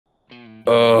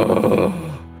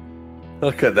Oh,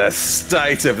 look at the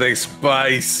state of this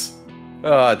base.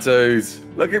 Oh, dude.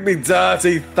 Look at me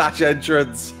dirty thatch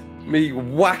entrance. Me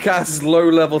whack-ass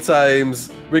low-level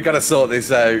tames. We gotta sort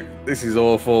this out. This is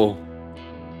awful.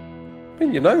 I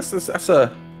mean, you know, that's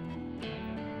a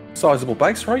sizable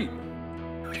base, right?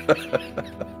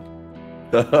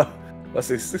 What's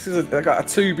this? This is I got a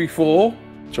 2x4,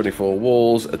 24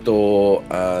 walls, a door,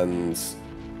 and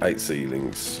 8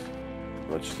 ceilings.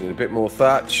 I just need a bit more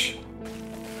thatch.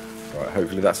 Right,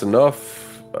 hopefully that's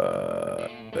enough.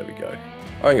 There we go.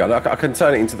 Oh, hang on, I can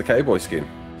turn it into the cowboy skin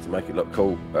to make it look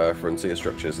cool for frontier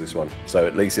structures, this one. So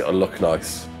at least it'll look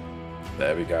nice.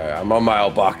 There we go. I'm on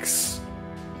mailbox.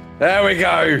 There we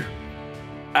go.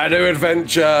 A new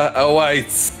adventure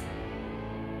awaits.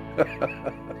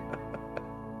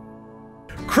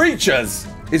 Creatures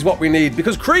is what we need,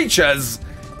 because creatures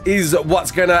is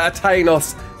what's going to attain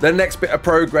us the next bit of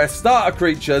progress. Starter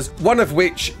creatures, one of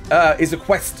which is a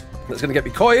quest that's going to get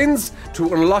me coins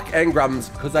to unlock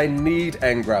engrams, because I need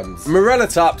engrams.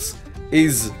 Morellatops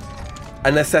is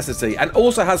a necessity and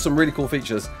also has some really cool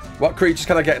features. What creatures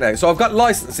can I get now? So I've got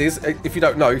licenses, if you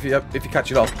don't know, if you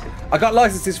catch it off. I got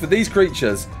licenses for these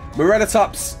creatures: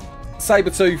 Morellatops,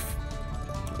 Sabertooth,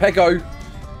 Pego,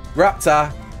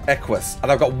 Raptor, Equus.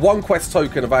 And I've got 1 quest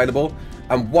token available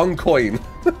and 1 coin.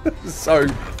 So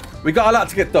we got a lot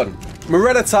to get done.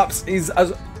 Morellatops is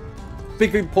as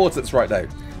big importance right now.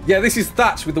 Yeah, this is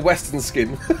thatch with the western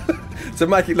skin to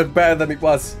make it look better than it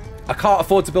was. I can't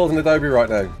afford to build an adobe right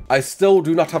now. I still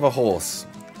do not have a horse.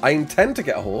 I intend to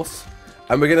get a horse,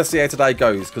 and we're going to see how today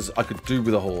goes, because I could do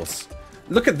with a horse.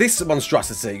 Look at this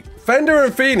monstrosity. Fender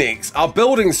and Phoenix are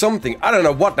building something. I don't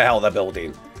know what the hell they're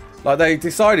building. Like, they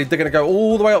decided they're going to go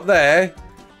all the way up there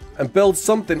and build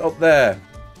something up there.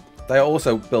 They are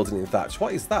also building in thatch.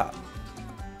 What is that?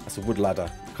 That's a wood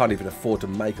ladder. I can't even afford to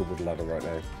make a wood ladder right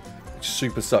now, which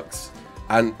super sucks.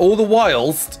 And all the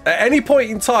whilst, at any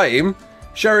point in time,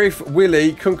 Sheriff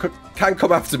Willie can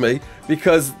come after me,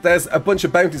 because there's a bunch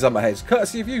of bounties on my head,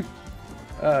 courtesy of you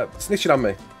snitching on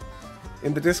me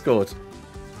in the Discord.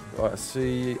 Right, let's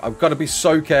see. I've got to be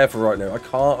so careful right now. I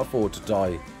can't afford to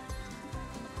die.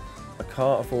 I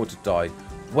can't afford to die.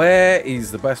 Where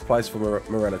is the best place for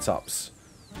Morellatops?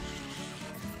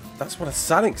 That's what a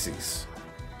Sanix is.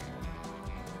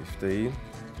 15.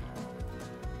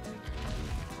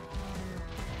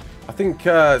 I think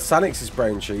Sanix is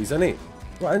brown cheese, isn't it?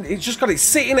 Right, and it's just got its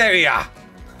sitting area.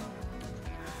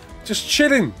 Just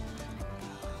chilling.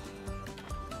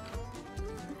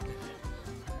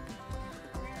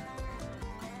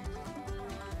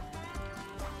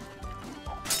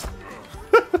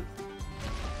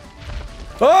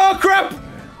 Oh crap!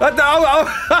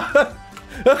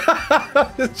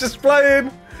 It's just playing.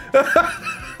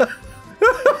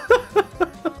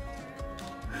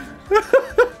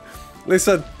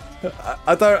 Listen,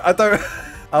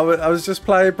 I was just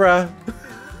playing, bruh.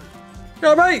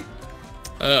 Go, mate.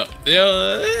 Yeah,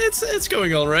 it's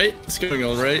going all right. It's going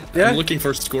all right. Yeah? I'm looking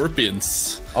for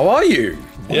scorpions. Oh, are you?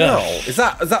 Yeah. Wow.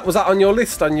 Was that on your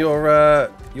list, on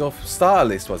your star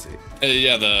list, was it?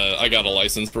 Yeah, I got a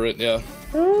license for it. Yeah.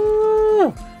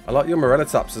 Oh, I like your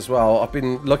Morellatops as well. I've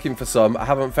been looking for some. I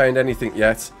haven't found anything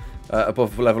yet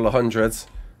above level 100.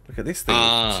 Look at this thing.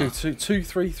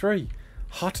 233.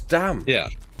 Hot damn. Yeah.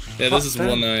 Yeah, this is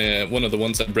one of the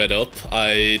ones I bred up.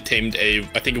 I tamed I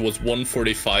think it was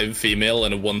 145 female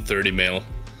and a 130 male.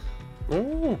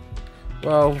 Oh,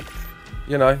 well,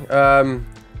 you know,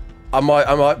 I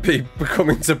might be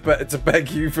coming to beg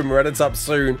you for Morellatops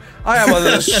soon. I am on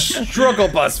a struggle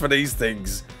bus for these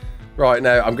things. Right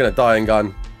now, I'm gonna die and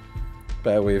gun.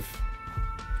 Bear with.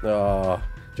 Do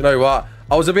you know what?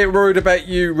 I was a bit worried about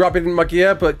you rubbing my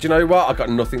gear, but do you know what? I got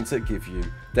nothing to give you.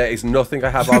 There is nothing I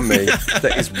have on me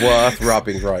that is worth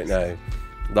rubbing right now.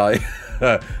 Like,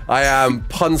 I am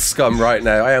pun scum right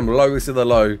now. I am lowest of the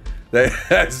low.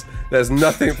 There's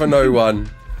nothing for no one.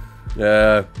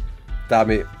 Yeah,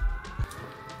 damn it.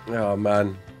 Oh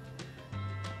man.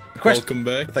 Welcome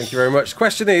back. Thank you very much.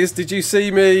 Question is, did you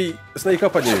see me sneak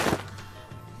up on you?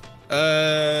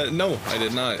 No, I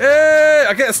did not. Hey,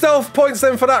 I get stealth points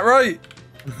then for that, right?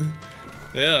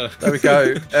 Yeah. There we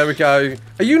go. There we go.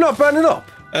 Are you not burning up?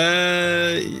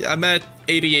 I'm at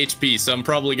 80 HP, so I'm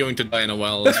probably going to die in a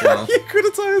while as well. You're gonna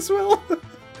die as well.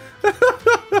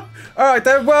 All right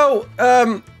then. Well,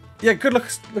 yeah. Good luck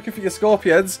looking for your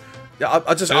scorpions. Yeah,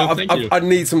 I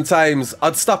need some tames.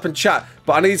 I'd stop and chat,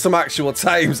 but I need some actual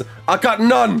tames. I got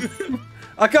none.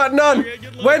 I got none.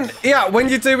 Okay, when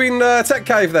you're doing Tech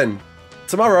Cave then?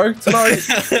 Tomorrow? Tonight?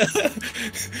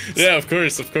 Yeah, of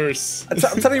course. I'm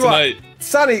telling you what.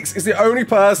 Sanix is the only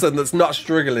person that's not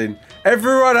struggling.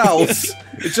 Everyone else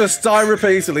is just dying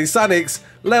repeatedly. Sanix,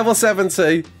 level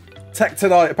 70.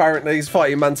 Tectonite, apparently, he's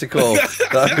fighting Manticore.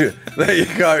 So, there you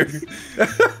go.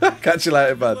 Catch you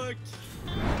later, bud.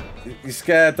 You're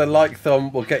scared the like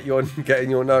thumb will get in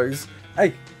your nose.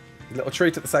 Hey, a little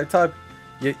treat at the same time.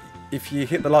 If you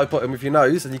hit the like button with your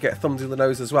nose and you get thumbs in the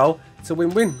nose as well, it's a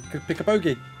win-win. Could pick a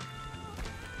bogey.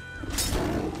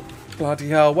 Bloody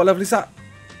hell. What level is that?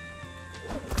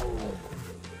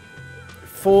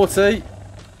 40.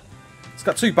 It's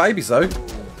got 2 babies, though.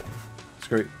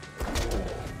 Screw it.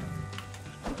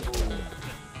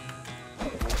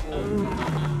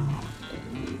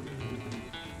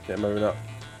 Get moving up.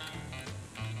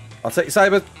 I'll take your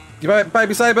sabers. Your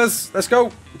baby sabers. Let's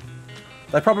go.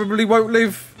 They probably won't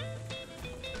live.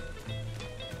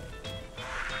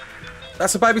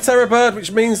 That's a baby terror bird,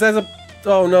 which means there's a...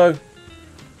 Oh, no.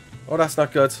 Oh, that's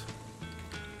not good.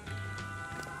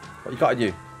 What you got in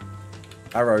you?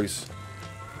 Arrows.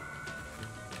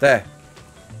 There.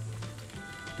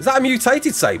 Is that a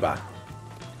mutated saber?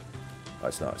 Oh,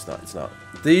 it's not, it's not, it's not.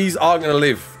 These aren't going to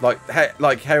live. Like,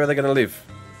 how are they going to live?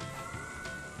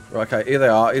 Right, okay, here they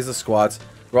are. Here's the squad.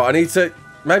 Right, I need to...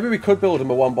 Maybe we could build them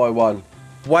a 1-by-1.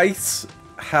 Weight.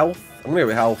 Health. I'm going to go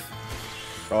with health.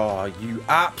 Oh, you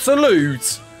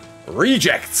absolute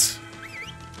reject.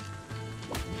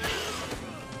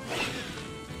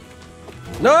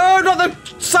 No, not the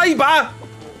saber.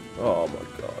 Oh, my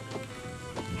God.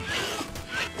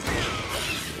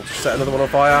 We'll just set another one on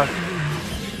fire.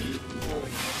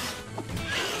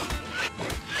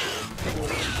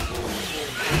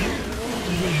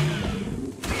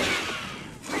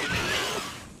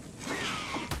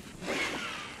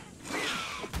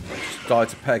 Just die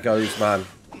to Pegos, man.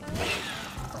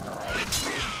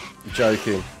 You're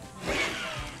joking.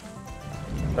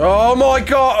 Oh, my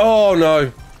God. Oh,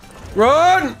 no.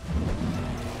 Run!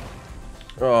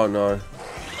 Oh, no.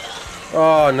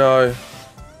 Oh, no.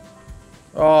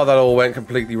 Oh, that all went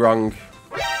completely wrong.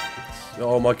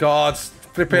 Oh, my God.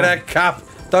 Flipping egg cap.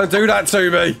 Don't do that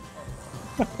to me.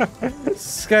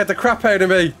 Scared the crap out of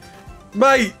me.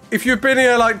 Mate, if you'd been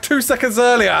here like 2 seconds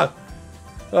earlier.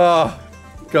 Oh,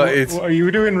 got it. What are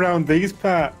you doing around these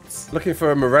parts? Looking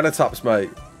for a Morellatops, mate.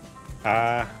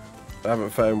 Ah. I haven't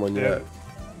found one yet.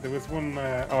 There was one,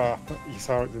 oh, you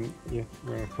saw it, didn't you?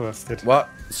 Posted. What?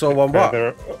 Saw one what?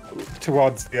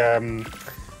 Towards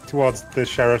the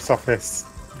sheriff's office.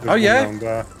 Oh yeah?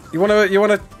 You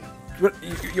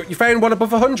found one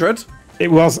above 100? It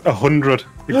was 100.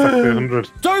 Exactly 100.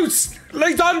 Don't!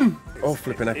 Lay down! Oh,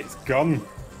 flipping it. It's gone.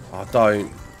 Oh,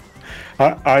 don't.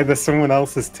 Either someone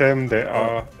else has tamed it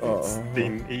or it's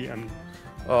been eaten.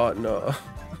 Oh, no.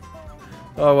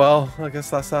 Oh, well, I guess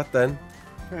that's that then.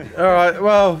 Alright,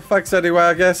 well, thanks anyway,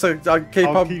 I guess. I'll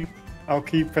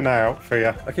keep an eye out for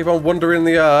you. I keep on wandering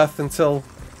the earth until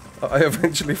I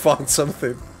eventually find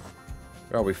something.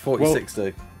 Where are we?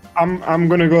 40-60. Well, I'm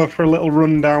gonna go for a little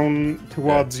rundown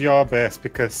towards your base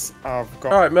because I've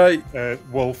got Alright, mate.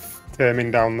 wolf taming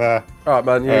down there. Alright,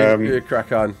 man, you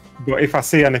crack on. But if I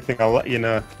see anything, I'll let you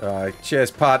know. Alright,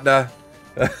 cheers, partner.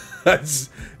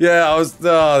 Yeah, I was...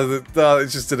 it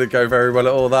just didn't go very well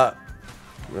at all, that.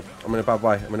 I'm in a bad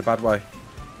way. I'm in a bad way.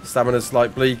 Stamina's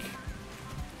like bleak.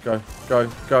 Go,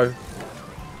 go, go.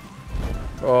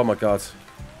 Oh my God.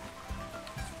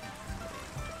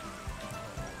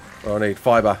 Oh, I need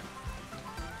fibre.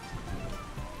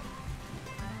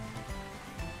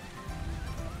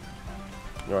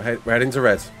 Right, we're heading to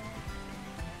red.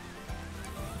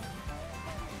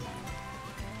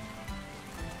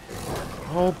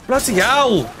 Oh, bloody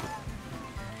hell!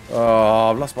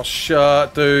 Oh, I've lost my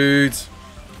shirt, dude.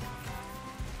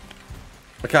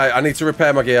 Okay, I need to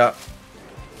repair my gear.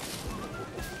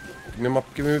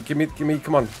 Give me,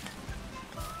 come on.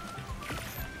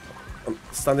 I'm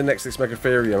standing next to this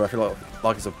Megatherium. I feel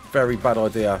like it's a very bad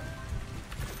idea.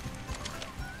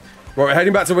 Right, we're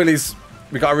heading back to Willie's.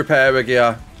 We gotta repair our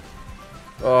gear.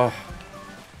 Oh.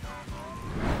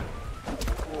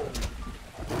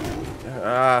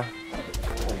 Ah.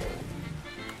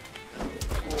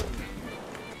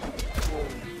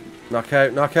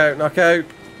 Knockout, knockout, knockout.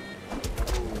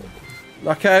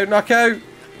 Knockout, knockout.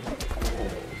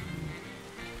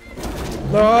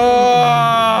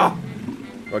 No!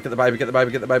 Right, get the baby, get the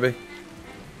baby, get the baby.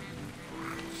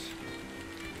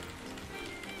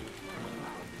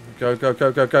 Go, go,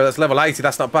 go, go, go. That's level 80.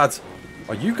 That's not bad.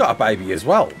 Oh, you got a baby as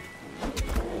well.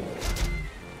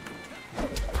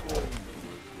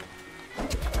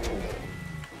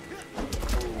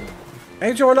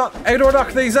 How do I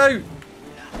knock these out?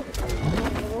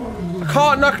 I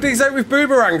can't knock these out with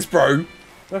boomerangs, bro.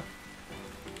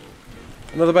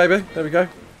 Another baby. There we go.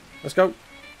 Let's go.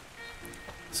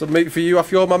 Some meat for you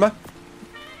off your mama.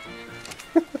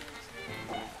 There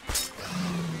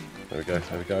we go.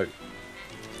 There we go.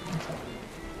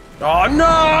 Oh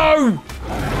no!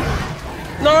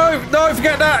 No! No!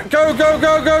 Forget that! Go! Go!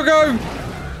 Go! Go! Go!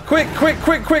 Quick! Quick!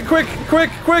 Quick! Quick! Quick!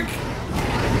 Quick! Quick!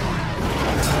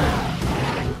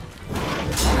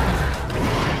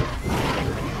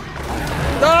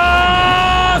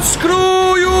 Ah!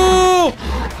 Screw you!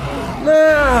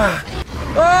 Nah!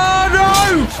 Oh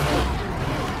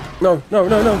no! No! No!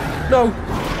 No! No! No!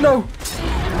 No!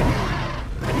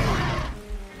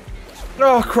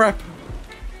 Oh crap!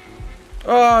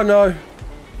 Oh no!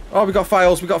 Oh, we got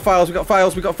fails! We got fails! We got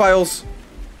fails! We got fails!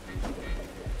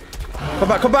 Come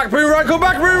back! Come back! Boomerang! Come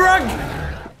back! Boomerang!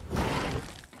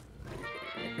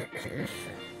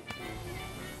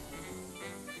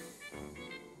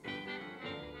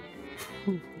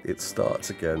 It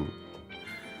starts again.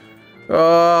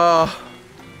 Oh,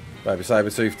 baby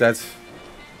Sabertooth dead.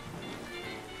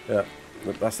 Yeah,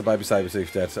 that's the baby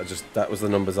Sabertooth dead. That was the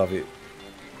numbers of it.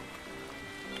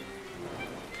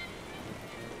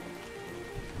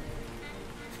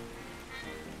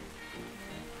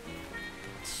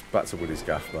 It's back to Woody's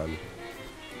gaff, man.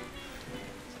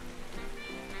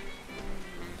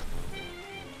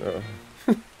 Oh.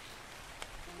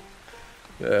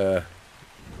 Yeah.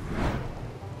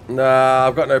 Nah,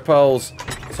 I've got no poles,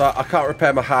 so I can't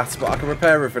repair my hat, but I can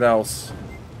repair everything else.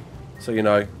 So, you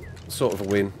know, sort of a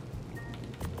win.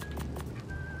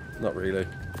 Not really.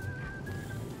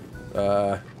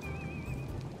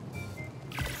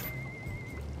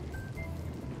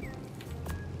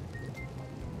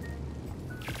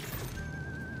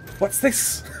 What's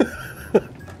this?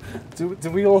 do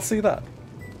we all see that?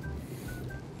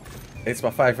 It's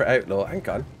my favourite outlaw. Hang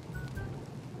on.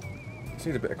 I just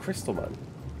need a bit of crystal, man.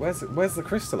 Where's the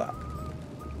crystal at?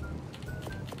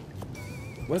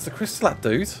 Where's the crystal at,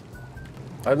 dude?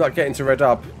 I'm not getting to Red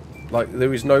Hub. Like,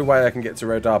 there is no way I can get to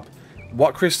Red Hub.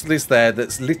 What crystal is there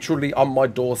that's literally on my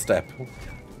doorstep? What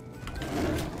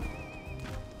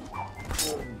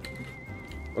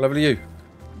level are you?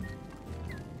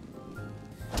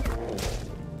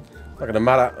 Not gonna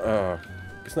matter. Oh,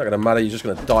 it's not gonna matter. You're just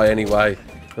gonna die anyway.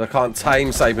 Because I can't tame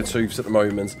Sabertooths at the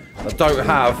moment. I don't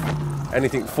have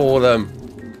anything for them.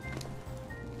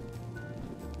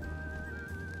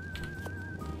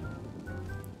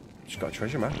 Just got a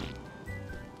treasure map.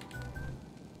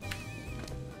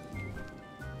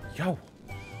 Yo.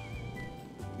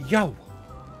 Yo.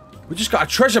 We just got a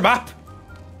treasure map.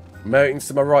 Mountains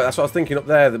to my right. That's what I was thinking up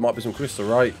there. There might be some crystal,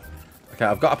 right? Okay,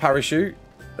 I've got a parachute.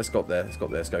 Let's go up there. Let's go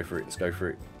up there. Let's go for it. Let's go for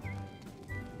it.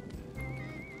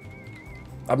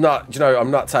 I'm not, you know,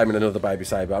 I'm not taming another baby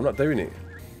saber. I'm not doing it.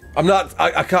 I'm not,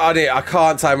 I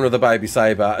can't tame another baby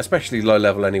saber, especially low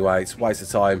level anyway. It's a waste of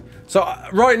time. So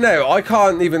right now, I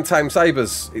can't even tame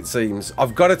sabers, it seems.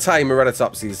 I've got to tame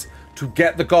Morellatopses to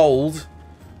get the gold,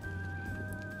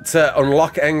 to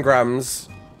unlock engrams,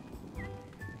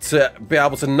 to be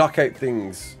able to knock out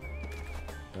things.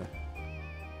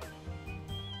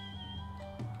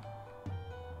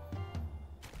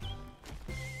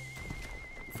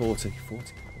 40.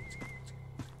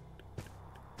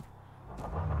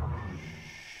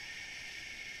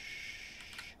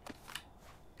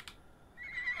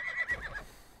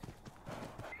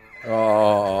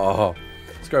 Oh,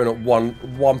 it's going up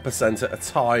 1% at a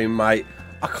time, mate.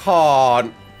 I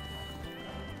can't.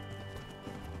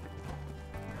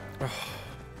 Oh.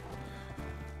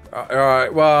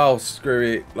 Alright, well, screw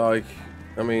it. Like,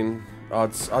 I mean,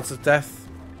 odds of death.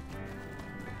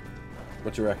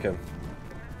 What do you reckon?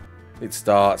 It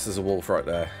starts. There's a wolf right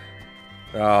there.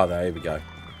 Ah, there we go.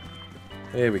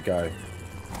 Here we go.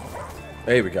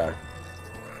 Here we go.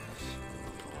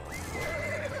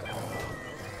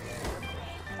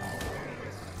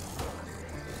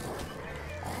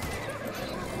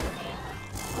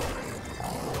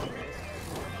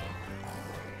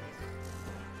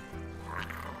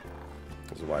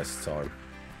 It was a waste of time.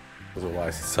 It was a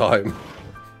waste of time.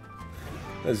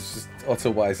 It was just utter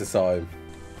waste of time.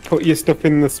 Put your stuff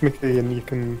in the smithy and you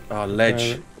can... Oh,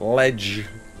 ledge. Ledge.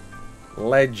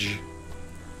 Ledge.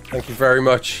 Thank you very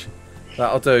much.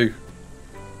 That'll do.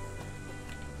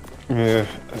 Yeah,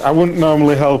 I wouldn't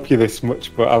normally help you this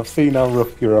much, but I've seen how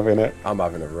rough you're having it. I'm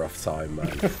having a rough time,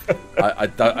 man.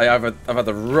 I've had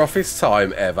the roughest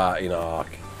time ever in ARK.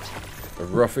 The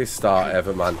roughest start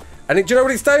ever, man. And do you know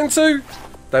what it's down to?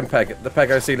 The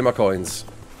Pego sealing my coins.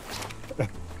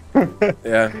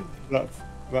 Yeah.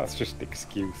 That's just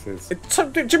excuses.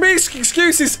 Do you mean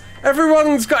excuses?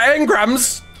 Everyone's got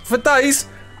engrams for days.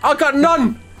 I got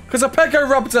none because a Pego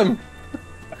robbed them.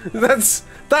 That's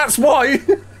That's why.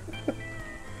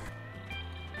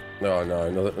 No, no,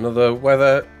 another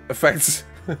weather effect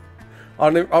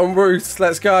on route.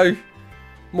 Let's go.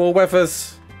 More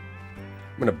weathers.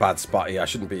 I'm in a bad spot here. I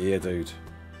shouldn't be here, dude.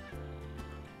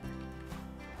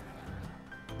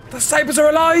 The sabres are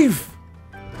alive.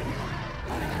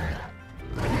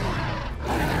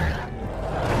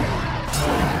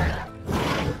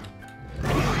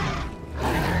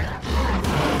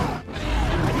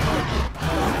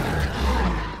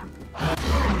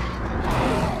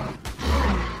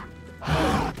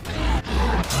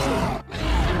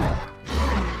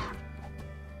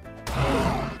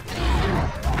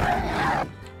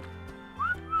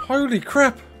 Holy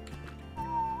crap!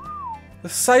 The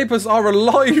sabres are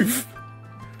alive!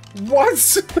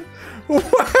 What?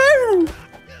 Wow!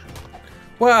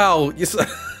 Well,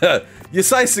 you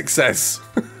say success,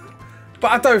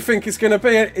 but I don't think it's gonna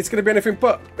be anything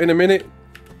but in a minute.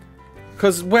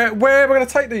 Because where am I gonna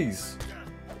take these?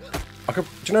 Do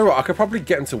you know what? I could probably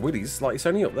get them to Willie's. Like, it's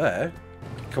only up there.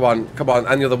 Come on,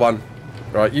 and the other one.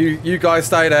 Right, you guys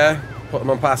stay there. Put them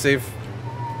on passive.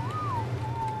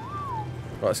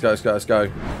 Right, let's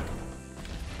go.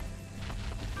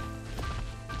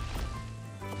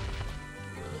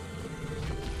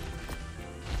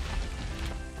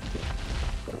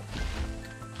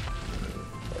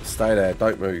 Stay there,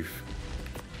 don't move.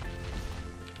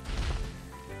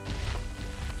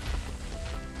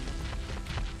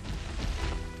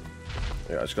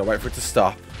 Yeah, I just gotta wait for it to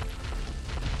stop.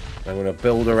 I'm gonna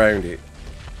build around it.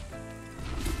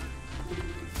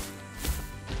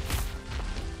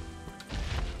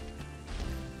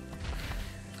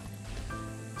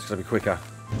 It's gonna be quicker.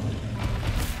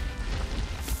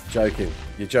 Joking.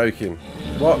 You're joking.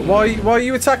 What? Why are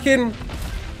you attacking?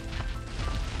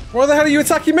 What the hell are you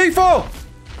attacking me for?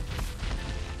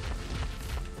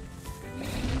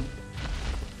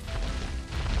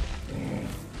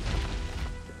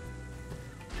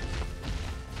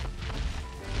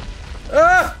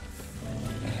 Ah!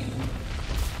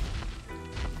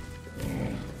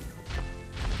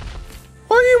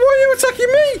 Why are you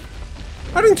attacking me?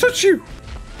 I didn't touch you.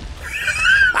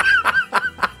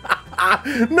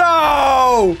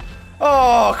 No!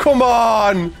 Oh, come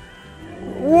on!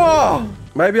 Whoa!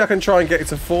 Maybe I can try and get it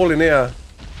to fall in here.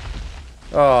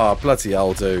 Oh, bloody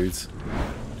hell, dude.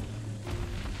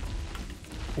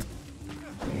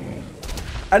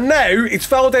 And now it's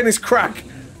fell down this crack.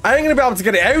 I ain't gonna be able to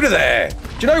get it out of there. Do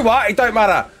you know what? It don't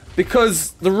matter.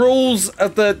 Because the rules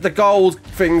of the gold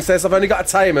thing says I've only got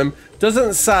to tame them.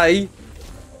 Doesn't say...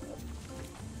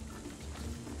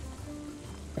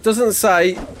 It doesn't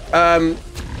say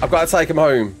I've got to take them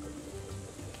home.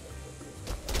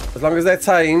 As long as they're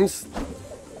tamed.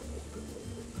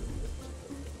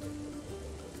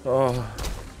 Oh.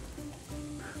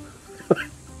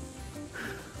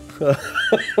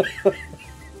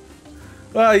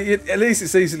 Well, at least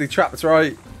it's easily trapped,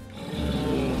 right?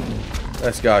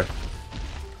 Let's go.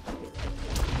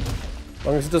 As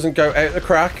long as it doesn't go out the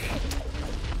crack.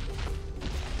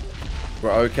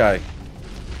 Right, okay.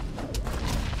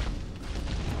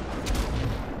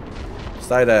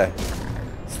 Stay there.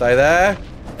 Stay there.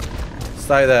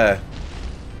 Stay there.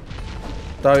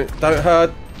 Don't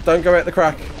hurt. Don't go out the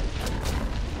crack.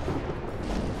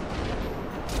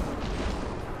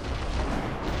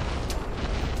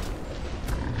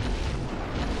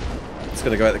 It's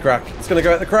gonna go out the crack. It's gonna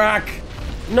go out the crack.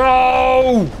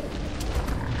 No!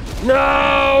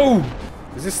 No!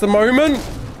 Is this the moment?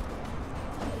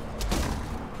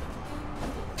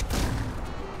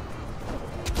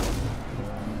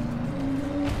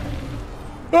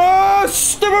 Oh,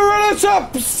 the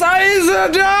Morellatops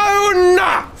is down!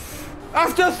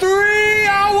 After 3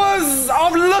 hours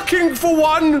of looking for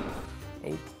one!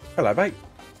 Oh. Hello, mate.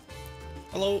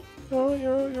 Hello. Oh,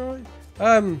 you're right.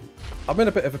 I'm in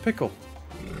a bit of a pickle.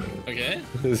 Okay.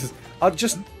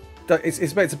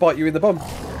 It's meant to bite you in the bum.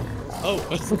 Oh.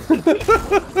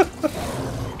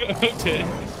 Okay.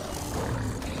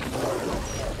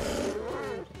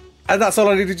 And that's all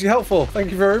I needed your help for.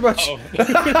 Thank you very much. Oh.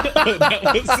 That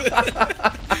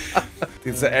was...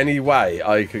 Is there any way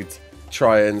I could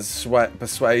try and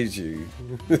persuade you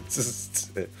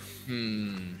just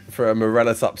for a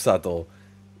Morellatops saddle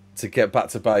to get back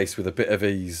to base with a bit of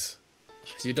ease?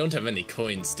 You don't have any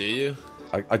coins, do you?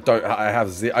 I don't. I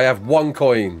have 1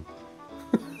 coin.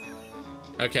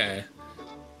 Okay.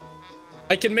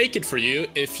 I can make it for you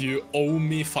if you owe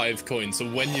me 5 coins. So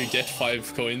when you get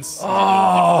 5 coins...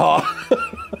 Oh!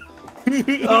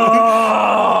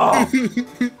 Oh!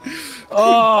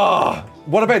 Oh!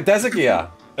 What about desert gear?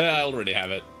 I already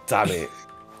have it. Damn it.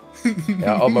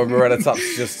 Yeah, my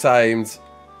Morellatops just tamed.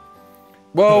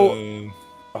 Well,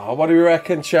 Oh, what do we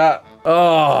reckon, chat?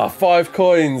 Oh, 5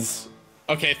 coins.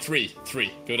 Okay, 3.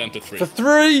 Go down to 3. For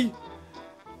 3?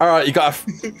 Alright, you got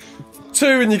a 2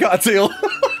 and you got a deal.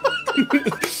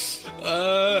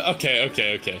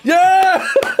 Okay. Yeah!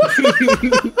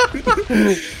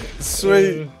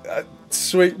 Sweet.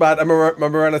 Sweet, man. And my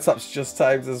Morellatops just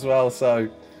tamed as well, so...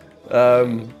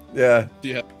 yeah. Do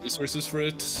you have resources for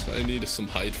it? I need some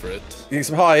hide for it. You need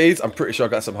some hides? I'm pretty sure I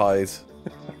got some hides.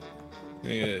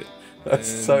 Yeah.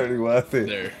 That's totally worth it.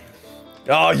 There.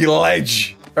 Oh, you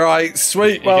ledge! Alright,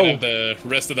 sweet, You well... can have the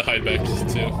rest of the hide back,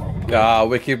 too. Ah,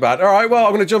 wicked, man. Alright, well,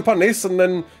 I'm going to jump on this, and then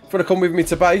if you want to come with me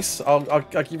to base, I'll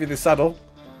give you this saddle.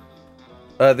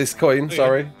 This coin, Okay.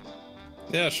 sorry.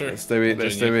 Yeah, sure. Let's do it,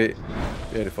 let's do you. it.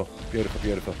 Beautiful, beautiful,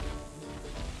 beautiful.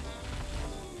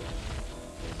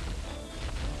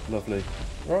 Lovely.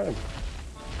 Alright.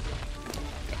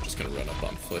 I'm just gonna run up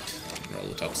on foot.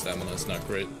 Morellatops stamina is not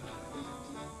great.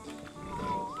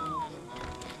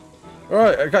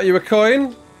 Alright, I got you a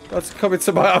coin. That's coming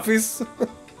to my office.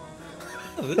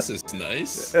 Oh, this is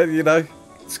nice. You know,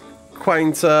 it's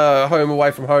quaint home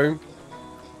away from home.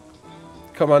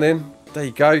 Come on in. There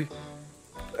you go.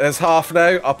 There's half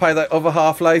now. I'll pay that other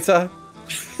half later.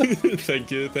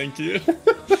 Thank you.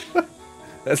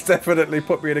 That's definitely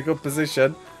put me in a good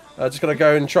position. I'm just going to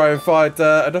go and try and find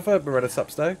another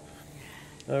Morellatops now.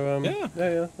 So,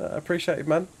 yeah. I appreciate it,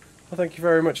 man. Well, thank you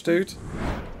very much, dude.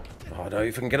 Oh, no,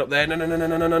 if I can get up there.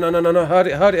 No. Hold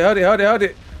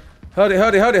it.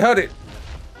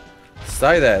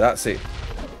 Stay there, that's it.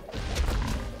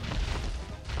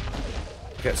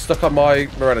 Get stuck on my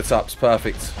Morellatops,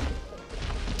 perfect.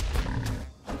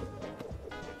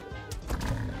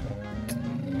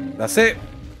 That's it.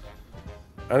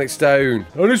 And it's down.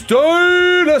 Let's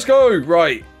go.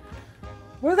 Right.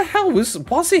 Where the hell was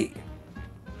he?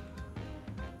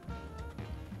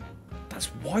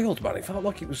 That's wild, man. It felt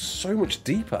like it was so much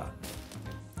deeper.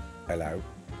 Hello.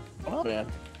 Oh, man.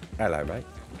 Hello, mate.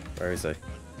 Where is he?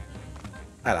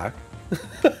 Hello.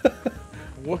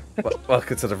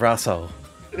 Welcome to the Raasclark.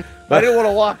 I didn't want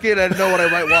to walk in. I didn't know what I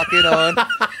might walk in on.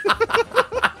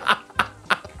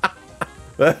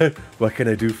 What can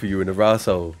I do for you in the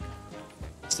Raasclark?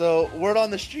 So, word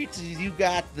on the streets is you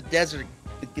got the desert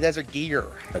gear.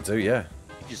 I do, yeah.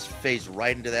 You just phased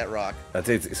right into that rock. I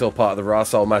did. It's all part of the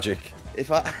Raasclark magic.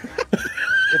 If I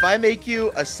if I make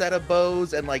you a set of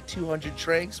bows and like 200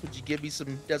 tranks, would you give me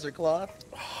some desert cloth?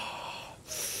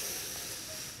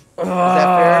 Is that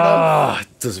fair enough?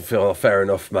 It doesn't feel fair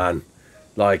enough, man.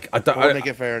 Like, I don't... I'll make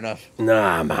it fair enough.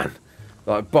 Nah, man.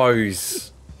 Like,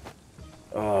 bows.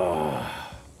 Oh.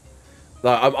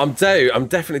 Like, I'm down. I'm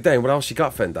definitely down. What else you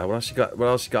got, Fender? What else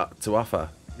you got to offer?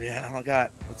 Yeah, I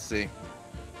got. Let's see.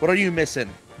 What are you missing?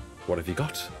 What have you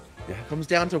got? Yeah. Comes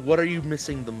down to what are you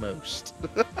missing the most?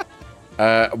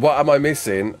 What am I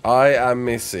missing? I am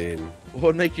missing... What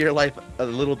would make your life a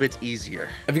little bit easier?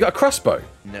 Have you got a crossbow?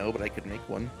 No, but I could make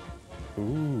one.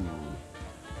 Ooh.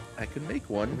 I could make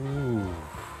one. Ooh.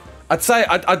 I'd say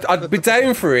I'd be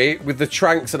down for it with the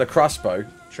tranks and a crossbow.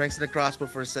 Tranks and a crossbow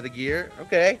for a set of gear.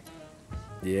 Okay.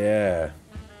 Yeah.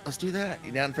 Let's do that.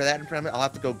 You down for that in front of me? I'll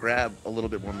have to go grab a little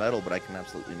bit more metal, but I can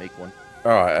absolutely make one.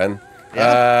 All right, then.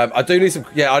 Yeah. I do need some...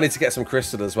 Yeah, I need to get some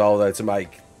crystal as well, though, to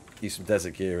make you some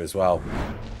desert gear as well.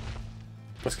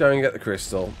 Let's go and get the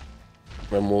crystal.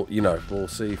 And we'll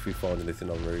see if we find anything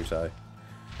en route, eh?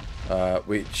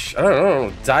 Which, I don't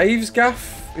know, Dave's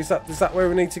gaff? Is that where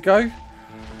we need to go?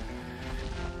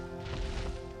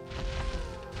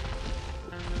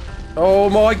 Oh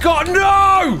my god,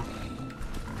 no!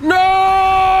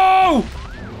 No!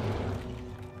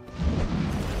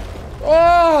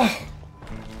 Oh!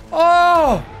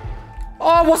 Oh!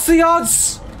 Oh, what's the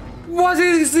odds? What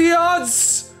is the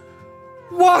odds?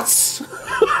 What?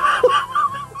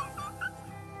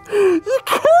 You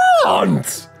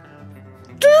can't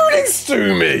do this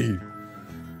to me!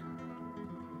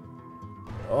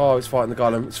 Oh, it's fighting the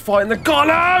golem. It's fighting the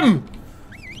golem!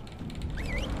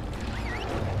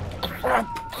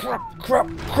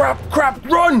 Crap!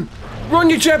 Run! Run,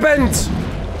 you jet bend!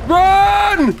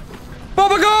 Run!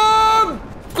 Bubblegum!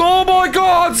 Oh my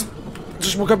god!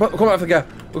 Just we'll come back for the gear.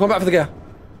 We'll come back for the gear.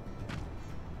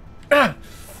 Ah!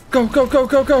 Go!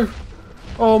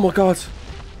 Oh my god.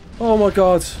 Oh my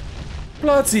god.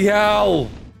 Bloody hell!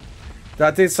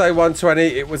 That did say 120.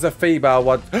 It was a female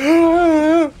one.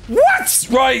 What?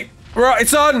 Right,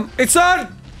 it's on! It's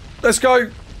on! Let's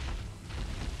go.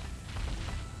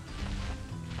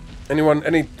 Anyone,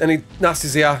 any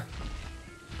nasties here?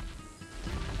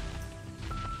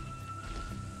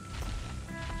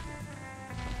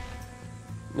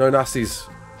 No nasties.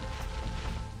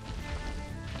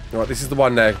 Alright, this is the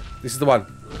one now. This is the one.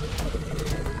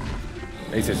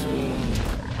 Eat it.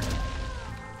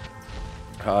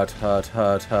 Hard.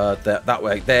 That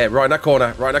way. There. Right in that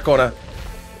corner. Right in that corner.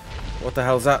 What the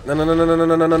hell's that? No. No.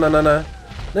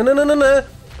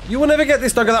 You will never get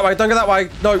this. Don't go that way. Don't go that way.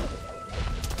 No.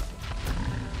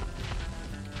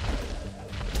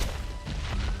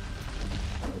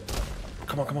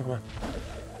 Come on.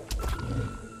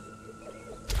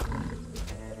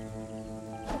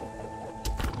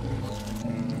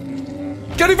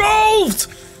 Get involved!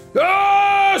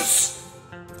 Yes!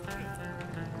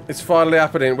 It's finally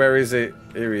happening. Where is it?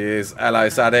 Here he is. Hello,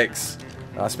 Sadix.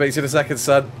 I'll speak to you in a second,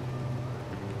 son.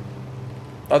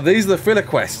 Oh, these are the filler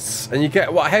quests. And you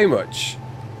get, what, how much?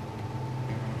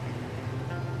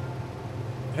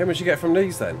 How much you get from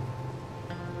these, then?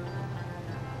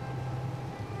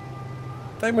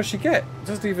 How much you get? It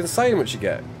doesn't even say how much you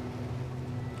get.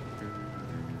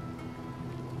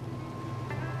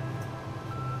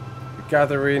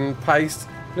 Gathering paste.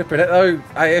 Flipping it though.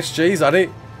 ASGs on it.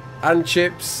 And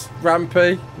chips.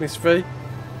 Rampy. Misfee.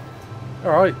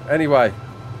 Alright, anyway.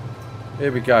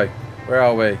 Here we go. Where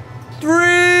are we?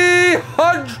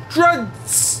 300!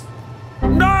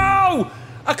 No!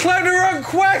 I claimed the wrong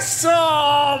quest!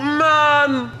 Oh,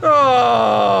 man!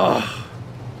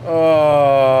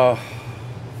 Oh,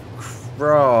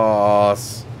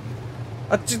 cross.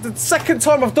 The second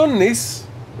time I've done this.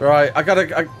 Right,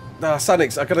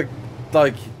 Sanix, I gotta,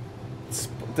 like,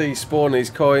 despawn these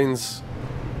coins.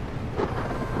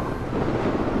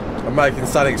 I'm making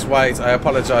Sanix wait. I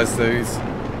apologise, dudes.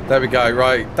 There we go,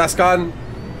 right. That's gone.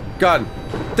 Gone.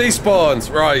 Despawns.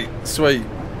 Right, sweet.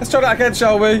 Let's try that again,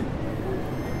 shall we?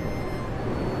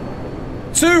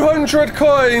 200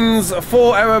 coins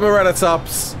for our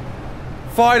Morellatops.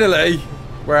 Finally.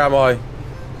 Where am I?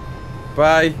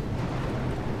 Bay.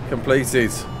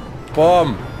 Completed.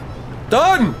 Bomb.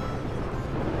 Done!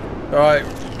 Alright.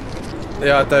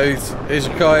 Yeah, dudes. Here's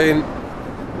your coin.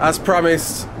 As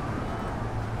promised.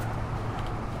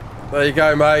 There you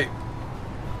go, mate.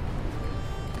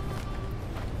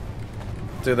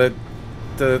 Do the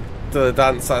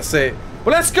dance, that's it.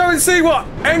 Well, let's go and see what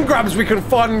engrams we can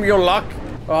finally unlock.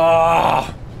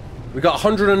 Ah, we got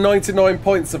 199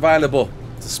 points available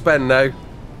to spend now.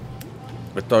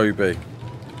 Adobe.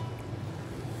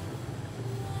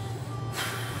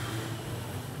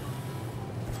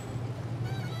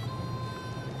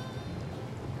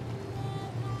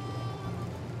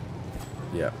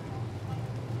 Yeah.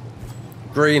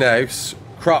 Greenhouse,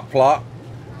 crop plot,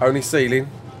 only ceiling.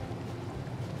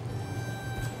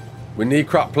 We need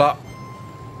crop plot.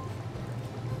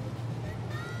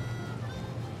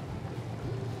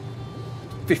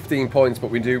 $15 points, but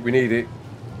we need it.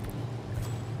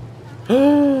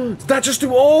 Did that just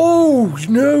do? Oh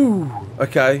no.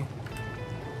 Okay.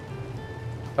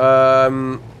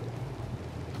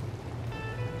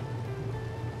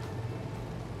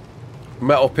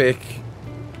 Metal pick.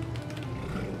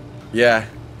 Yeah.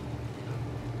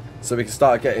 So we can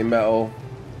start getting metal.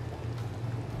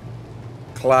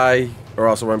 Clay, or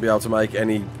else I won't be able to make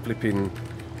any flipping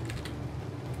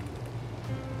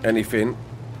anything.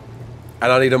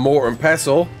 And I need a mortar and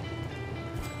pestle.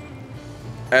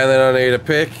 And then I need a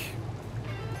pick.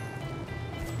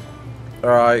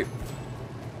 Alright.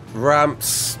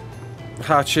 Ramps.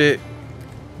 Hatchet.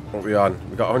 What are we on?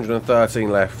 We've got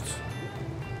 113 left.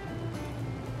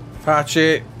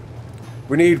 Hatchet.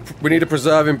 We need a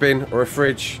preserving bin or a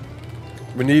fridge.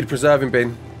 We need a preserving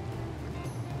bin.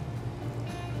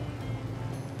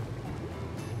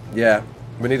 Yeah,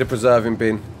 we need a preserving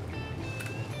bin.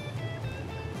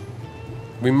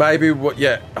 We maybe what?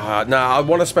 Yeah. Nah, I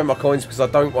want to spend my coins because I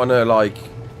don't want to like.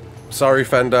 Sorry,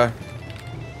 Fender.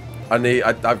 I need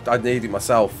it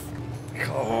myself.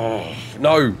 Oh,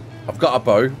 no, I've got a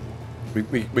bow.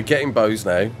 We're getting bows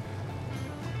now.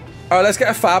 Alright, let's get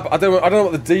a fab. I don't know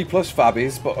what the D plus fab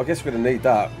is, but I guess we're gonna need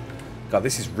that. God,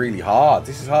 this is really hard.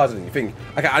 This is harder than you think.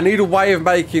 Okay, I need a way of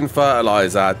making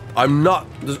fertilizer.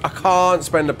 I can't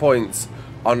spend the points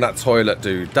on that toilet,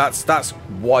 dude. That's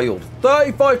wild.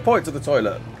 35 points on the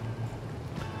toilet.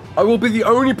 I will be the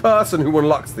only person who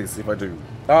unlocks this if I do.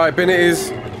 Alright, bin it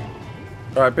is.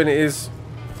 Alright, bin it is.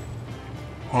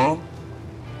 Huh?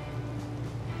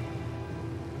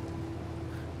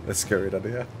 Let's scurry it out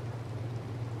of here.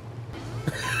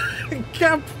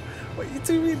 Camp! What are you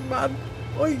doing, man?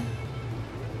 Oi!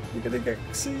 You're gonna get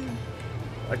seen.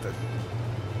 Like that.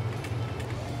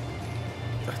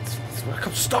 That's where I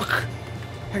got stuck!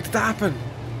 How did that happen?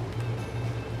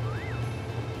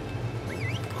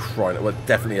 Crying, it would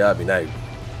definitely hurt me now.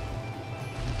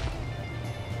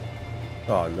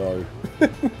 Oh no.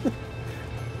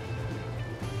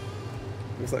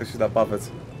 Looks like she's not bothered.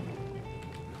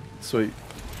 Sweet.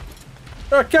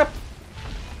 Alright,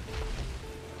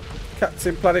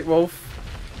 Captain Planet Wolf.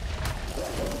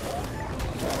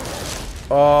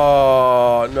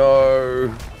 Oh,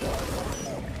 no.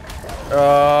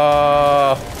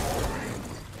 A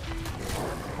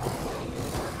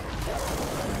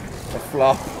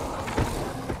flop.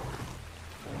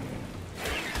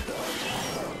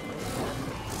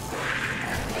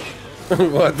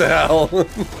 What the hell?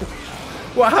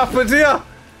 What happened here?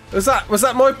 Was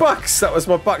that my bucks? That was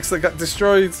my bucks that got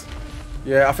destroyed.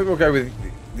 Yeah, I think we'll go with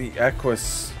the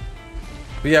Equus.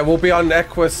 But yeah, we'll be on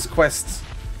Equus quest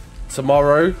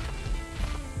tomorrow.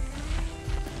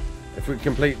 If we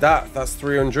complete that, that's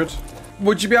 300.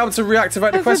 Would you be able to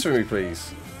reactivate the quest for me,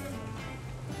 please?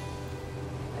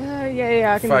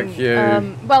 Yeah, I can. Thank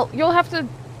you. Well, you'll have to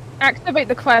activate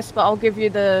the quest, but I'll give you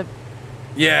the...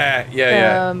 Yeah.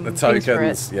 The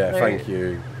tokens. Yeah, thank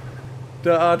you.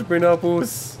 The admin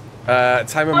apples.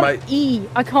 Time and mate.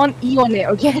 I can't E on it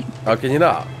again. Oh, can you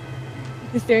not?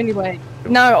 It's the only way.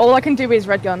 No, all I can do is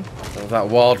red gun. Oh, that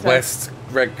Wild West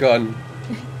red gun.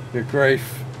 Good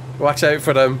grief. Watch out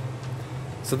for them.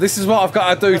 So this is what I've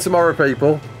got to do tomorrow,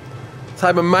 people.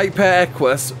 Time a mate pair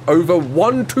Equus over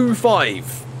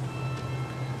 125.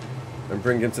 And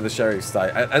bring him to the sheriff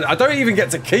state. And I don't even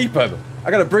get to keep him.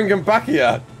 I gotta bring him back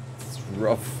here. It's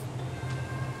rough.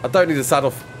 I don't need a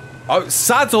saddle. Oh,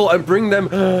 saddle and bring them.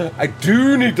 I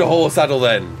do need the horse saddle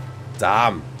then.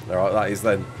 Damn. Alright, that is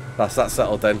then. That's that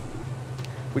settled then.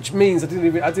 Which means I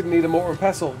didn't need a mortar and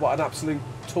pestle. What an absolute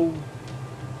tool.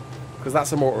 Because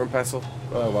that's a mortar and pestle.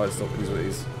 Oh, well, it's not what it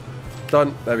is.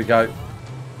 Done. There we go.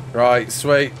 Right,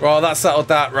 sweet. Right, that's settled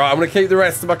that. Right, I'm going to keep the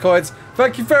rest of my coins.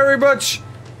 Thank you very much,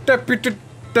 Deputy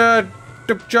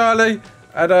Charlie.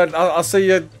 And I'll see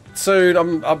you soon.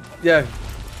 Yeah.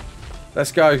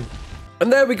 Let's go.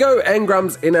 And there we go.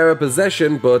 Engrams in our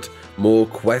possession, but more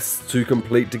quests to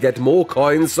complete to get more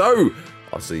coins. So,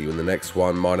 I'll see you in the next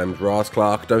one. My name's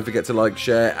Raasclark. Don't forget to like,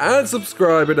 share, and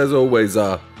subscribe. And as always,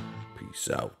 peace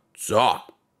out.